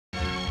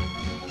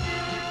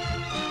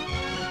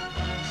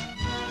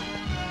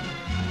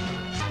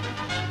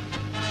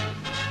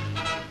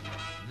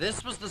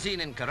This was the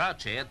scene in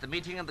Karachi at the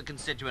meeting of the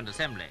Constituent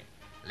Assembly.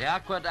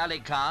 Liaquat Ali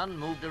Khan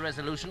moved a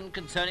resolution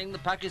concerning the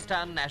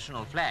Pakistan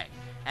national flag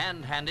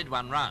and handed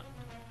one round.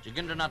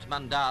 Jogindranath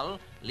Mandal,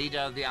 leader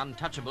of the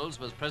Untouchables,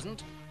 was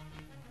present,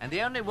 and the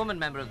only woman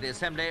member of the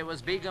Assembly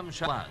was Begum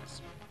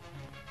Shahbaz.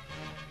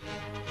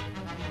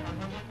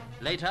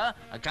 Later,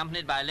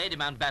 accompanied by Lady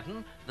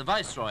Mountbatten, the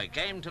Viceroy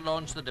came to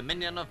launch the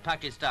Dominion of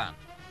Pakistan.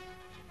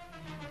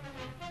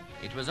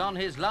 It was on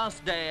his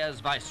last day as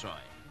Viceroy,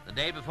 the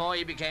day before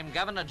he became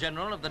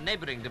Governor-General of the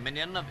neighbouring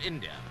Dominion of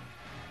India.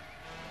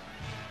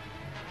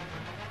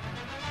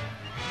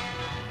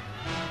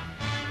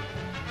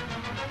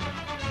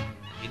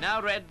 He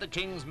now read the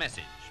King's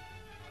message.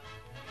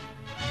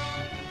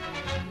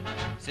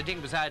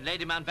 Sitting beside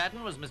Lady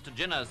Mountbatten was Mr.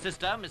 Jinnah's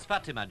sister, Miss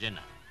Fatima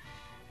Jinnah.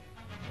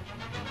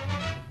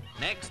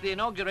 Next, the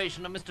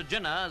inauguration of Mr.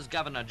 Jinnah as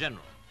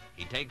Governor-General.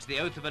 He takes the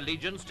oath of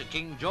allegiance to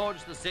King George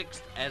VI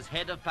as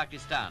head of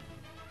Pakistan.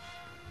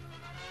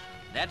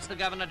 That's the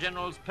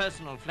Governor-General's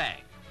personal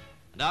flag,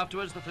 and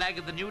afterwards the flag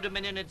of the new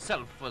Dominion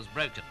itself was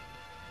broken.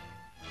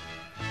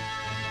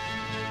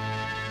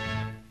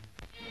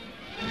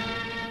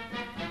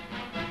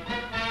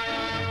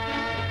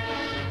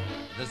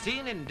 The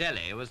scene in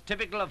Delhi was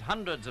typical of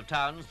hundreds of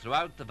towns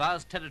throughout the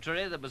vast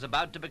territory that was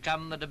about to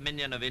become the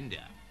Dominion of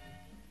India.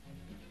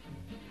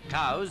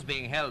 Cows,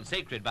 being held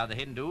sacred by the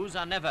Hindus,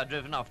 are never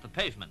driven off the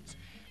pavements,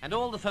 and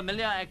all the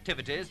familiar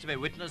activities to be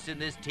witnessed in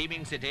this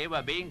teeming city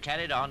were being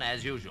carried on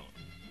as usual.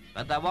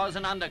 But there was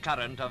an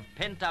undercurrent of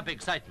pent-up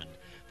excitement,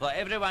 for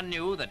everyone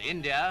knew that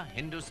India,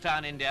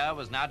 Hindustan India,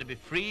 was now to be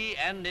free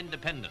and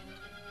independent.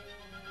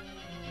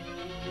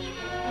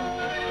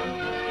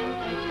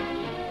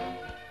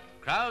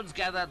 Crowds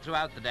gathered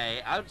throughout the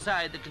day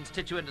outside the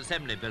Constituent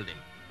Assembly building,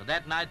 for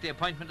that night the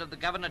appointment of the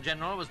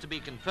Governor-General was to be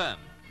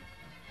confirmed.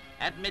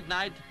 At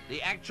midnight,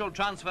 the actual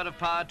transfer of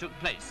power took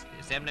place.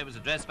 The Assembly was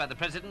addressed by the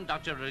President,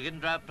 Dr.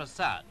 Rajendra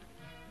Prasad,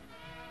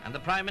 and the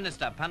Prime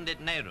Minister, Pandit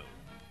Nehru.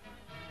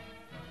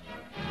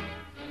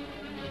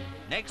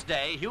 Next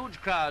day, huge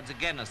crowds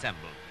again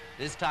assembled,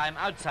 this time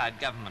outside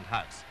Government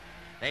House.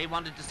 They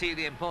wanted to see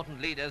the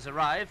important leaders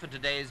arrive for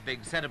today's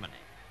big ceremony.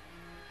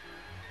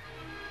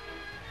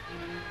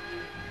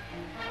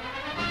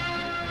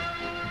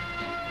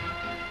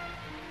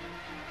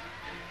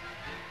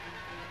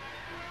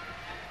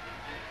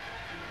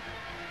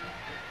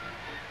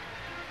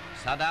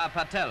 Sardar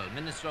Patel,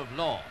 Minister of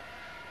Law,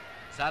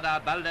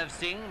 Sardar Baldev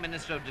Singh,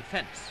 Minister of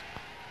Defence,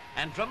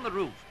 and from the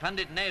roof,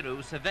 Pandit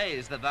Nehru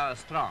surveys the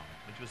vast throng,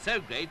 which was so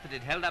great that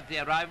it held up the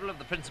arrival of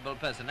the principal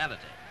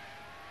personality.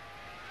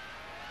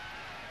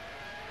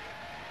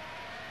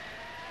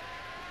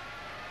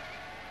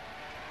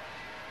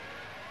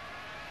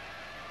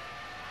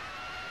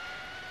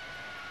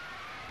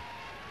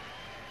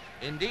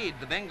 Indeed,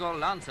 the Bengal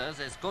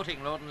Lancers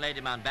escorting Lord and Lady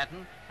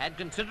Mountbatten had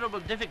considerable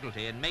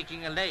difficulty in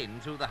making a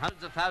lane through the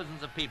hundreds of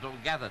thousands of people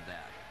gathered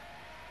there.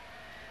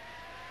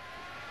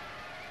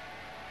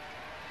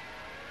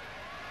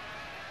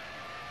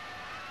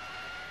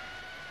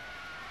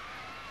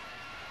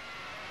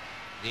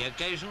 The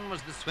occasion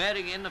was the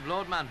swearing in of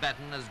Lord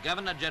Mountbatten as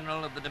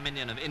Governor-General of the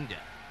Dominion of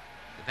India.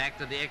 The fact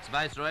that the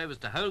ex-Viceroy was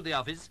to hold the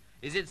office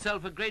is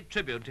itself a great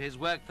tribute to his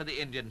work for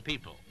the Indian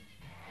people.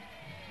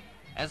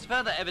 As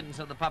further evidence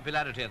of the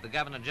popularity of the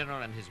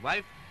Governor-General and his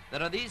wife,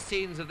 there are these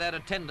scenes of their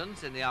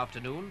attendance in the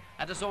afternoon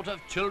at a sort of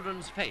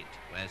children's fete,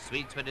 where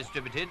sweets were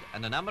distributed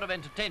and a number of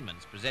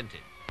entertainments presented.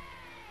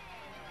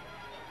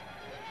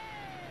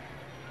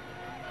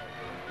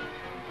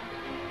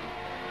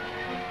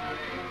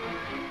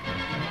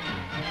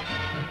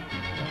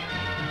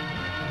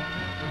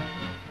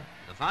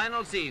 The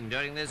final scene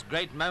during this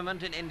great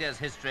moment in India's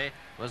history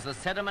was the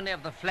ceremony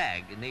of the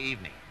flag in the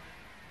evening.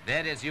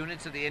 Various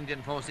units of the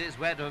Indian forces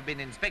were to have been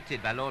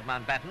inspected by Lord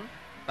Mountbatten,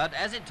 but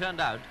as it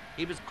turned out,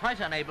 he was quite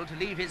unable to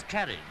leave his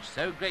carriage,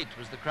 so great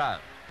was the crowd.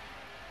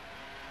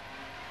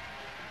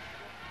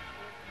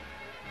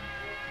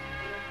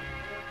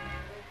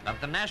 But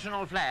the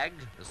national flag,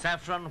 the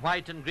saffron,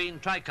 white and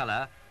green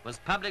tricolour, was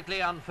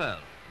publicly unfurled,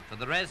 and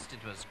for the rest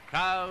it was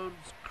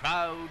crowds,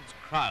 crowds,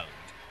 crowds,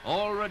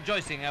 all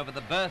rejoicing over the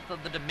birth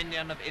of the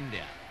Dominion of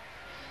India.